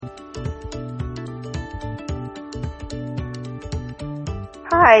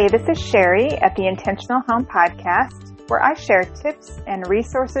Hi, this is Sherry at the Intentional Home Podcast, where I share tips and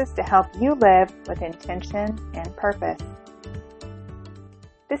resources to help you live with intention and purpose.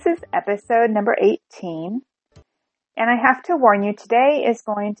 This is episode number 18, and I have to warn you, today is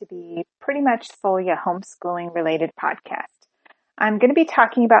going to be pretty much fully a homeschooling related podcast. I'm going to be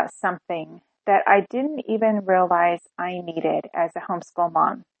talking about something that I didn't even realize I needed as a homeschool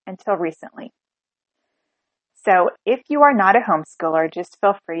mom until recently. So if you are not a homeschooler, just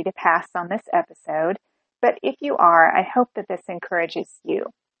feel free to pass on this episode. But if you are, I hope that this encourages you.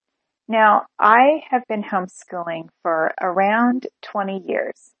 Now, I have been homeschooling for around 20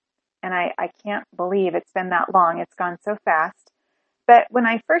 years, and I can't believe it's been that long. It's gone so fast. But when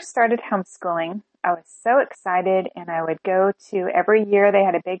I first started homeschooling, I was so excited, and I would go to every year. They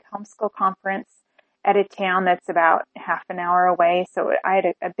had a big homeschool conference at a town that's about half an hour away. So I had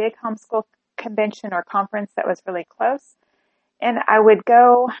a big homeschool convention or conference that was really close. And I would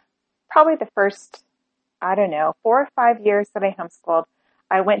go probably the first, 4 or 5 years that I homeschooled.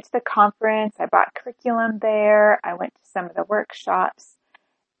 I went to the conference. I bought curriculum there. I went to some of the workshops,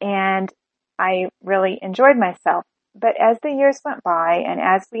 and I really enjoyed myself. But as the years went by and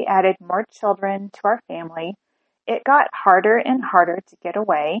as we added more children to our family, it got harder and harder to get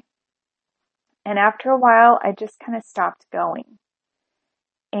away. And after a while, I just kind of stopped going.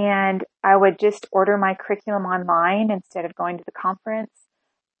 And I would just order my curriculum online instead of going to the conference,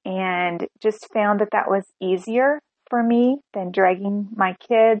 and just found that that was easier for me than dragging my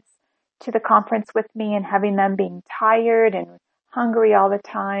kids to the conference with me and having them being tired and hungry all the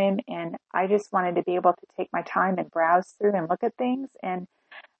time. And I just wanted to be able to take my time and browse through and look at things. And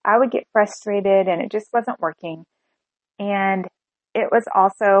I would get frustrated and it just wasn't working. And it was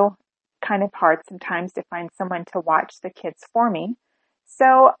also kind of hard sometimes to find someone to watch the kids for me.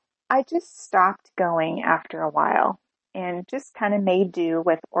 So I just stopped going after a while and just kind of made do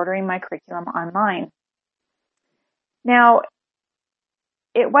with ordering my curriculum online. Now,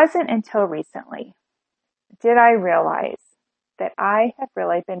 it wasn't until recently did I realize that I have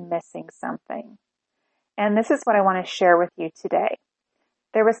really been missing something. And this is what I want to share with you today.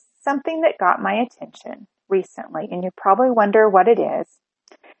 There was something that got my attention recently, and you probably wonder what it is.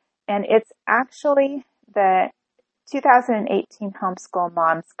 And it's actually the 2018 Homeschool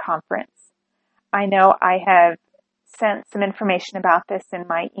Moms Conference. I know I have sent some information about this in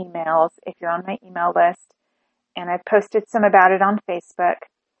my emails, if you're on my email list, and I've posted some about it on Facebook.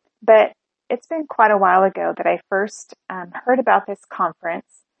 But it's been quite a while ago that I first heard about this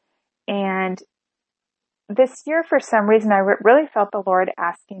conference. And this year, for some reason, I really felt the Lord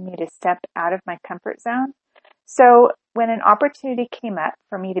asking me to step out of my comfort zone. So when an opportunity came up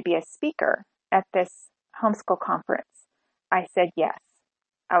for me to be a speaker at this homeschool conference, I said yes.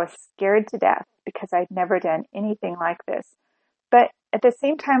 I was scared to death because I'd never done anything like this. But at the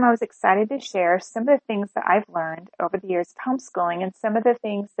same time, I was excited to share some of the things that I've learned over the years of homeschooling and some of the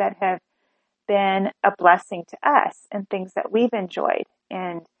things that have been a blessing to us and things that we've enjoyed.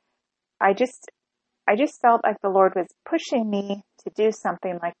 And I just felt like the Lord was pushing me to do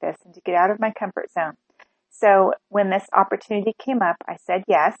something like this and to get out of my comfort zone. So when this opportunity came up, I said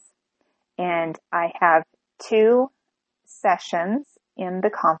yes. And I have 2 sessions in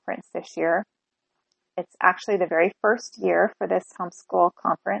the conference this year. It's actually the very first year for this homeschool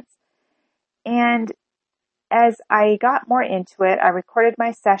conference. And as I got more into it, I recorded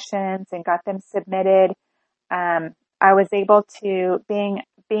my sessions and got them submitted. I was able to, being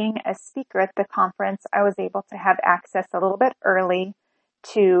a speaker at the conference, I was able to have access a little bit early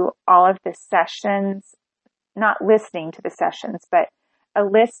to all of the sessions, not listening to the sessions, but a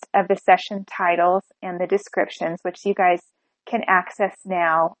list of the session titles and the descriptions, which you guys can access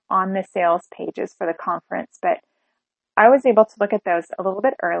now on the sales pages for the conference. But I was able to look at those a little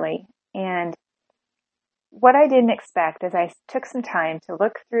bit early. And what I didn't expect is I took some time to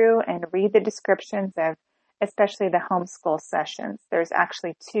look through and read the descriptions of especially the homeschool sessions. There's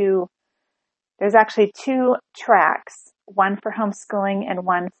actually two tracks, one for homeschooling and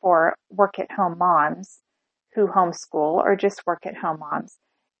one for work-at-home moms who homeschool or just work-at-home moms.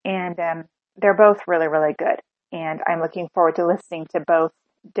 And they're both really, really good. And I'm looking forward to listening to both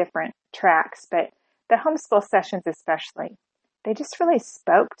different tracks. But the homeschool sessions especially, they just really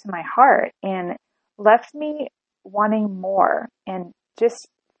spoke to my heart and left me wanting more and just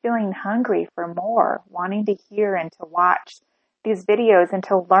feeling hungry for more, wanting to hear and to watch these videos and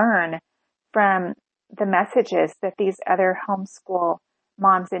to learn from the messages that these other homeschool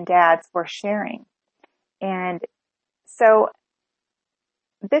moms and dads were sharing. And so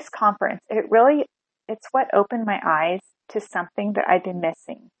this conference, it's what opened my eyes to something that I've been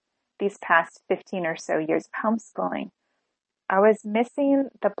missing these past 15 or so years of homeschooling. I was missing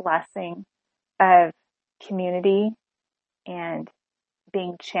the blessing of community and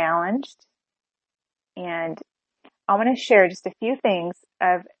being challenged. And I want to share just a few things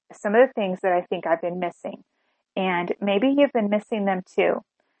of some of the things that I think I've been missing. And maybe you've been missing them too.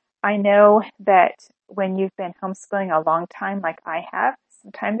 I know that when you've been homeschooling a long time, like I have,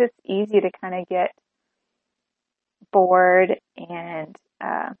 sometimes it's easy to kind of get bored and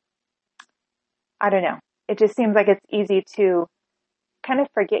I don't know. It just seems like it's easy to kind of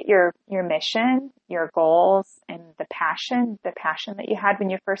forget your mission, your goals, and the passion that you had when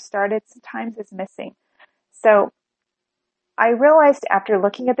you first started sometimes is missing. So I realized after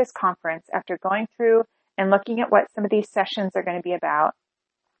looking at this conference, after going through and looking at what some of these sessions are going to be about,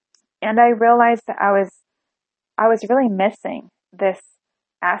 and I realized that I was really missing this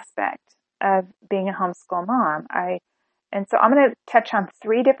aspect of being a homeschool mom. And so I'm going to touch on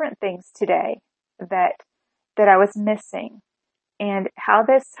three different things today that I was missing, and how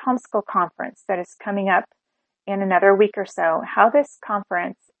this homeschool conference that is coming up in another week or so, how this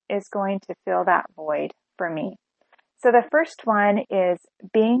conference is going to fill that void for me. So the first one is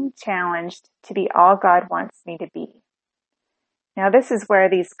being challenged to be all God wants me to be. Now this is where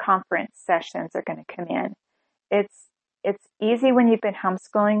these conference sessions are going to come in. It's easy when you've been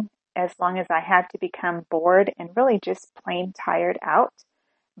homeschooling, as long as I had, to become bored and really just plain tired out,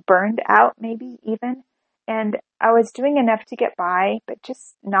 burned out maybe even. And I was doing enough to get by, but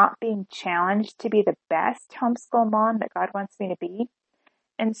just not being challenged to be the best homeschool mom that God wants me to be.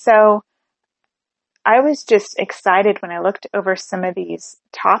 And so I was just excited when I looked over some of these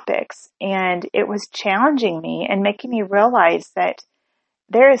topics, and it was challenging me and making me realize that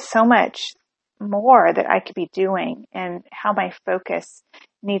there is so much more that I could be doing, and how my focus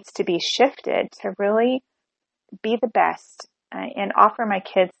needs to be shifted to really be the best and offer my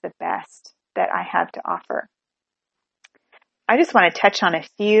kids the best that I have to offer. I just want to touch on a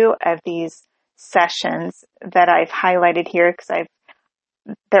few of these sessions that I've highlighted here because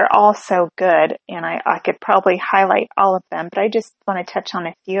they're all so good, and I could probably highlight all of them, but I just want to touch on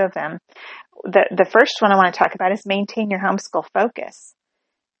a few of them. The first one I want to talk about is maintain your homeschool focus.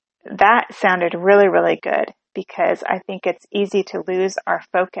 That sounded really, really good because I think it's easy to lose our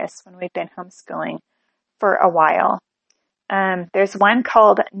focus when we've been homeschooling for a while. There's one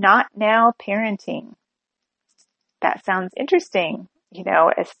called Not Now Parenting. That sounds interesting. You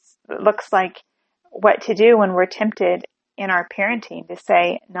know, it looks like what to do when we're tempted in our parenting to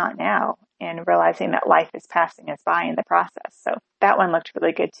say not now, and realizing that life is passing us by in the process. So that one looked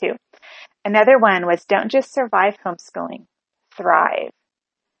really good too. Another one was Don't Just Survive Homeschooling, Thrive.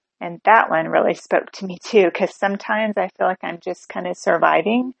 And that one really spoke to me too, because sometimes I feel like I'm just kind of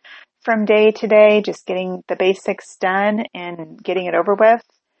surviving from day to day, just getting the basics done and getting it over with.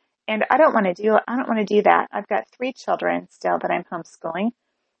 And I don't want to do that. I've got 3 children still that I'm homeschooling,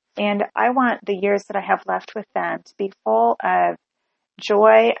 and I want the years that I have left with them to be full of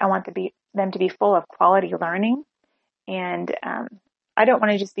joy. I want them to be full of quality learning, and I don't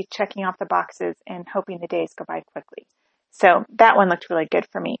want to just be checking off the boxes and hoping the days go by quickly. So that one looked really good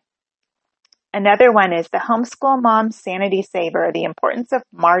for me. Another one is the Homeschool Mom Sanity Saver, The Importance of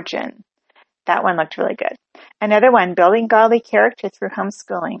Margin. That one looked really good. Another one, Building Godly Character Through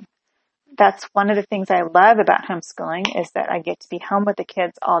Homeschooling. That's one of the things I love about homeschooling, is that I get to be home with the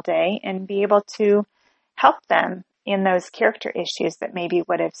kids all day and be able to help them in those character issues that maybe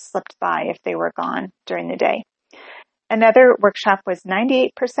would have slipped by if they were gone during the day. Another workshop was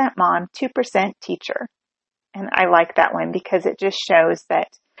 98% mom, 2% teacher. And I like that one because it just shows that,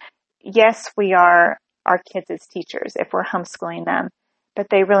 yes, we are our kids as teachers if we're homeschooling them, but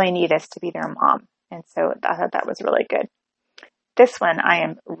they really need us to be their mom. And so I thought that was really good. This one I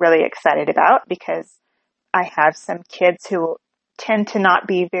am really excited about because I have some kids who tend to not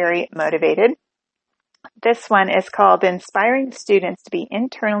be very motivated. This one is called Inspiring Students to be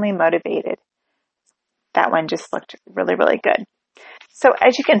Internally Motivated. That one just looked really, really good. So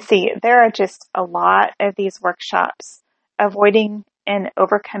as you can see, there are just a lot of these workshops. Avoiding and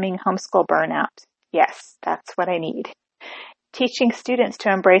overcoming homeschool burnout. Yes, that's what I need. Teaching students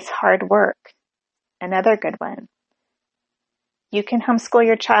to embrace hard work. Another good one. You can homeschool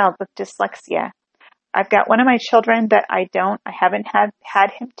your child with dyslexia. I've got one of my children that I haven't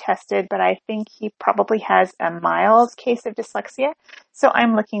had him tested, but I think he probably has a mild case of dyslexia. So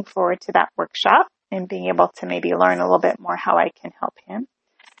I'm looking forward to that workshop and being able to maybe learn a little bit more how I can help him.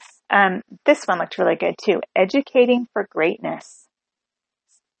 This one looked really good too. Educating for Greatness.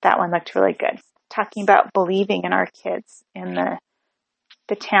 That one looked really good. Talking about believing in our kids and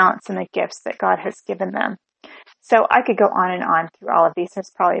the talents and the gifts that God has given them. So I could go on and on through all of these. There's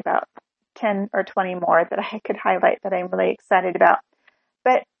probably about 10 or 20 more that I could highlight that I'm really excited about.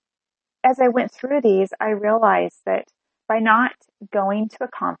 But as I went through these, I realized that by not going to a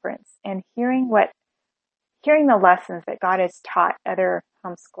conference and hearing the lessons that God has taught other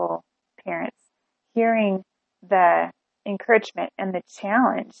homeschool parents, hearing the encouragement and the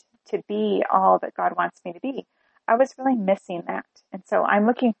challenge to be all that God wants me to be, I was really missing that. And so I'm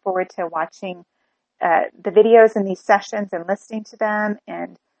looking forward to watching the videos in these sessions and listening to them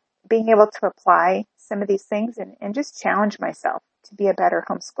and being able to apply some of these things and just challenge myself to be a better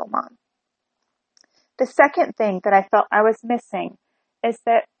homeschool mom. The second thing that I felt I was missing is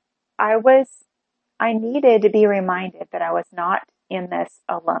that I needed to be reminded that I was not in this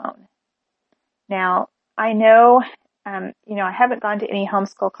alone. Now, I know, I haven't gone to any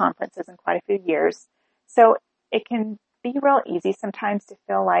homeschool conferences in quite a few years, so it can be real easy sometimes to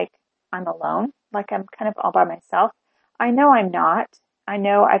feel like I'm alone, like I'm kind of all by myself. I know I'm not. I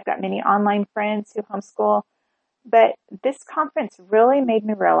know I've got many online friends who homeschool, but this conference really made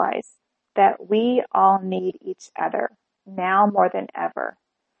me realize that we all need each other now more than ever.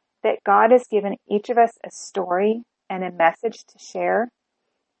 That God has given each of us a story and a message to share.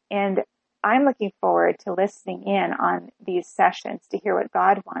 And I'm looking forward to listening in on these sessions to hear what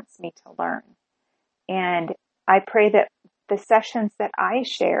God wants me to learn. And I pray that the sessions that I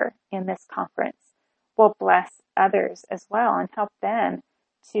share in this conference will bless others as well and help them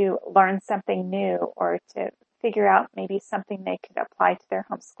to learn something new or to figure out maybe something they could apply to their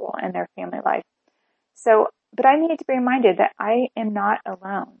homeschool and their family life. But I need to be reminded that I am not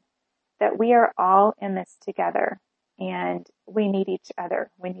alone, that we are all in this together and we need each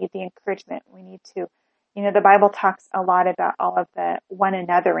other. We need the encouragement. We need to, the Bible talks a lot about all of the one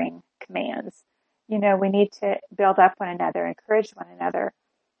anothering commands. We need to build up one another, encourage one another.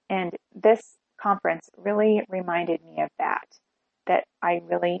 And this conference really reminded me of that I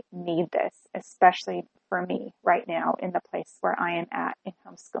really need this, especially for me right now in the place where I am at in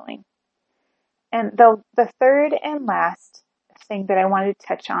homeschooling. And the third and last thing that I wanted to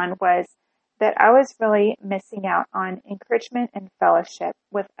touch on was that I was really missing out on encouragement and fellowship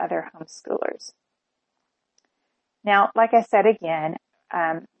with other homeschoolers. Now, like I said again,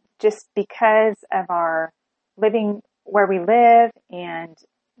 just because of our living where we live and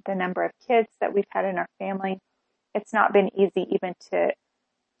the number of kids that we've had in our family, it's not been easy even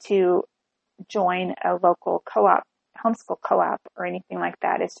to join a local co-op, homeschool co-op or anything like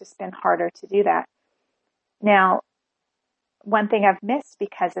that. It's just been harder to do that. Now, one thing I've missed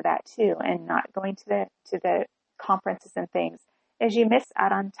because of that too, and not going to the conferences and things, is you miss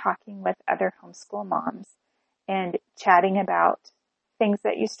out on talking with other homeschool moms and chatting about things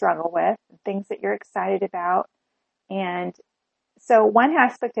that you struggle with, things that you're excited about. And so one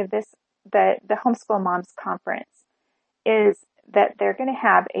aspect of this, the Homeschool Moms Conference, is that they're going to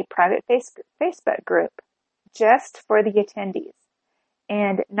have a private Facebook group just for the attendees.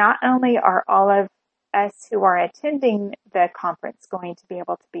 And not only are all of us who are attending the conference going to be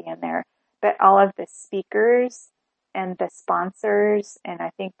able to be in there, but all of the speakers and the sponsors, and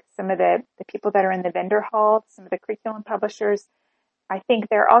I think some of the people that are in the vendor hall, some of the curriculum publishers, I think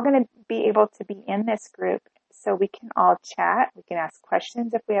they're all going to be able to be in this group so we can all chat. We can ask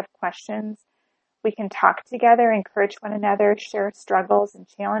questions if we have questions. We can talk together, encourage one another, share struggles and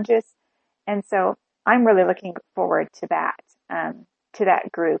challenges. And so I'm really looking forward to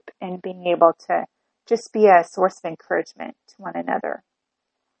that group and being able to just be a source of encouragement to one another.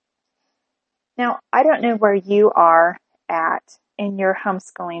 Now, I don't know where you are at in your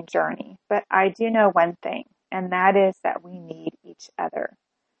homeschooling journey, but I do know one thing, and that is that we need each other.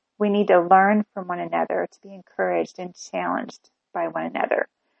 We need to learn from one another, to be encouraged and challenged by one another.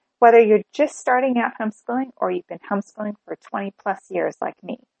 Whether you're just starting out homeschooling or you've been homeschooling for 20 plus years like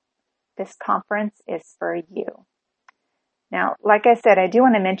me, this conference is for you. Now, like I said, I do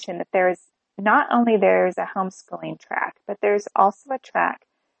want to mention that there's a homeschooling track, but there's also a track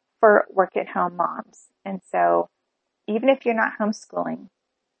for work-at-home moms. And so even if you're not homeschooling,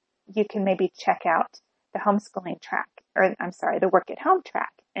 you can maybe check out the homeschooling track, the work-at-home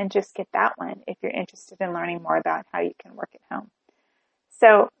track, and just get that one if you're interested in learning more about how you can work at home.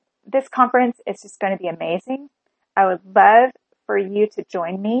 So this conference is just going to be amazing. I would love for you to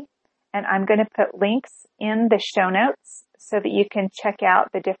join me, and I'm going to put links in the show notes so that you can check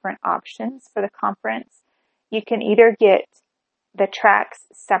out the different options for the conference. You can either get the tracks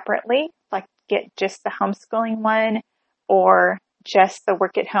separately, like get just the homeschooling one or just the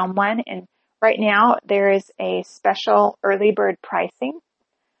work at home one. And right now there is a special early bird pricing.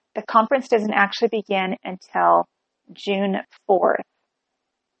 The conference doesn't actually begin until June 4th.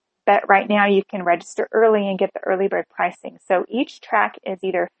 But right now you can register early and get the early bird pricing. So each track is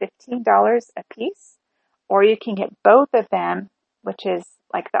either $15 a piece, or you can get both of them, which is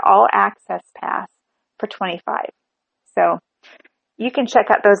like the all access pass, for $25. So you can check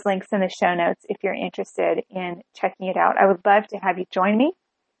out those links in the show notes if you're interested in checking it out. I would love to have you join me.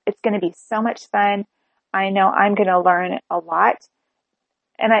 It's going to be so much fun. I know I'm going to learn a lot.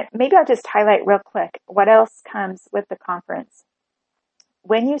 And maybe I'll just highlight real quick what else comes with the conference.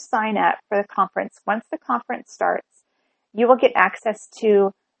 When you sign up for the conference, once the conference starts, you will get access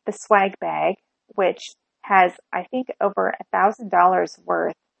to the swag bag, which has, I think, over $1,000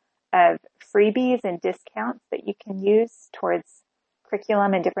 worth of freebies and discounts that you can use towards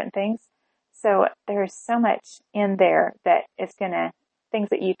curriculum and different things. So there's so much in there that is things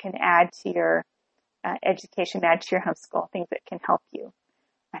that you can add to your education, add to your homeschool, things that can help you.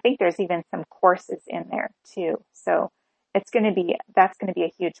 I think there's even some courses in there too. So that's going to be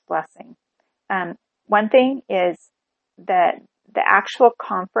a huge blessing. One thing is that the actual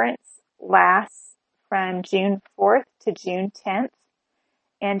conference lasts from June 4th to June 10th.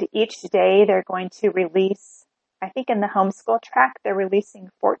 And each day they're going to release, I think in the homeschool track, they're releasing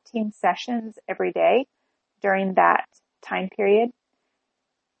 14 sessions every day during that time period.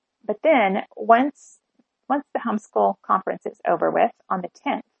 But then once the homeschool conference is over with on the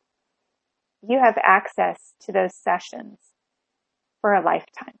 10th, you have access to those sessions for a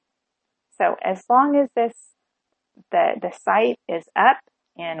lifetime. So as long as the site is up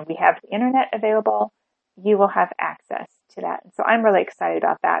and we have the internet available, you will have access to that. And so I'm really excited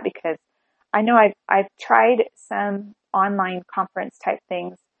about that because I know I've tried some online conference type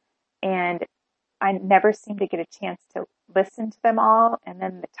things and I never seem to get a chance to listen to them all. And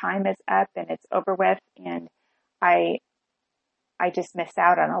then the time is up and it's over with and I just miss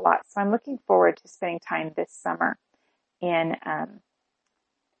out on a lot. So I'm looking forward to spending time this summer in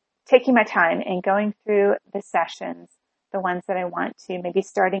taking my time and going through the sessions, the ones that I want to, maybe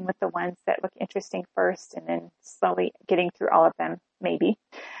starting with the ones that look interesting first and then slowly getting through all of them, maybe.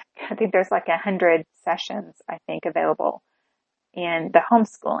 I think there's like 100 sessions, I think, available in the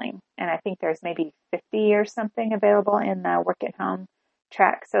homeschooling. And I think there's maybe 50 or something available in the work at home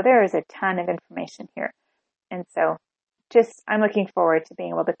track. So there is a ton of information here. And so I'm looking forward to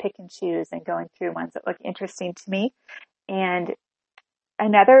being able to pick and choose and going through ones that look interesting to me. And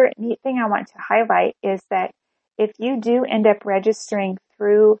another neat thing I want to highlight is that if you do end up registering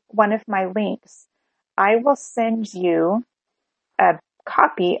through one of my links, I will send you a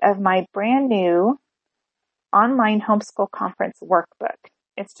copy of my brand new online homeschool conference workbook.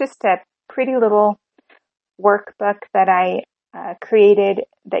 It's just a pretty little workbook that I created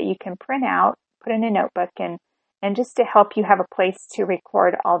that you can print out, put in a notebook, and just to help you have a place to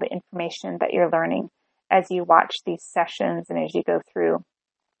record all the information that you're learning as you watch these sessions and as you go through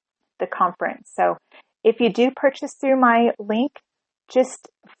the conference. So if you do purchase through my link, just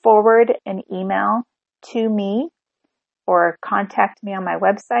forward an email to me or contact me on my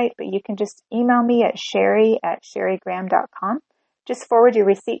website, but you can just email me at sherry@sherrygraham.com. Just forward your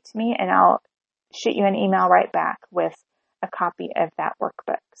receipt to me and I'll shoot you an email right back with a copy of that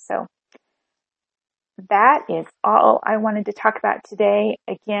workbook. So that is all I wanted to talk about today.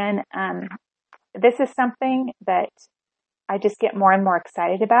 Again, this is something that I just get more and more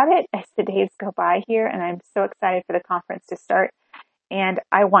excited about it as the days go by here, and I'm so excited for the conference to start. And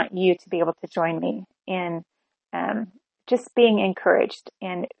I want you to be able to join me in just being encouraged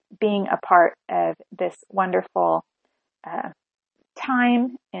and being a part of this wonderful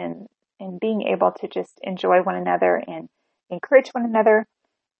time and being able to just enjoy one another and encourage one another.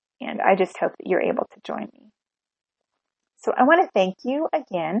 And I just hope that you're able to join me. So I want to thank you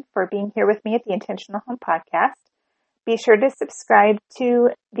again for being here with me at the Intentional Home Podcast. Be sure to subscribe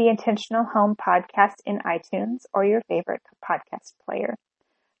to the Intentional Home Podcast in iTunes or your favorite podcast player.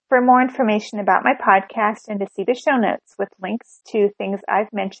 For more information about my podcast and to see the show notes with links to things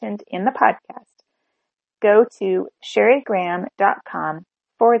I've mentioned in the podcast, go to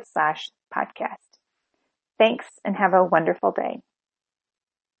sherrygraham.com/podcast. Thanks and have a wonderful day.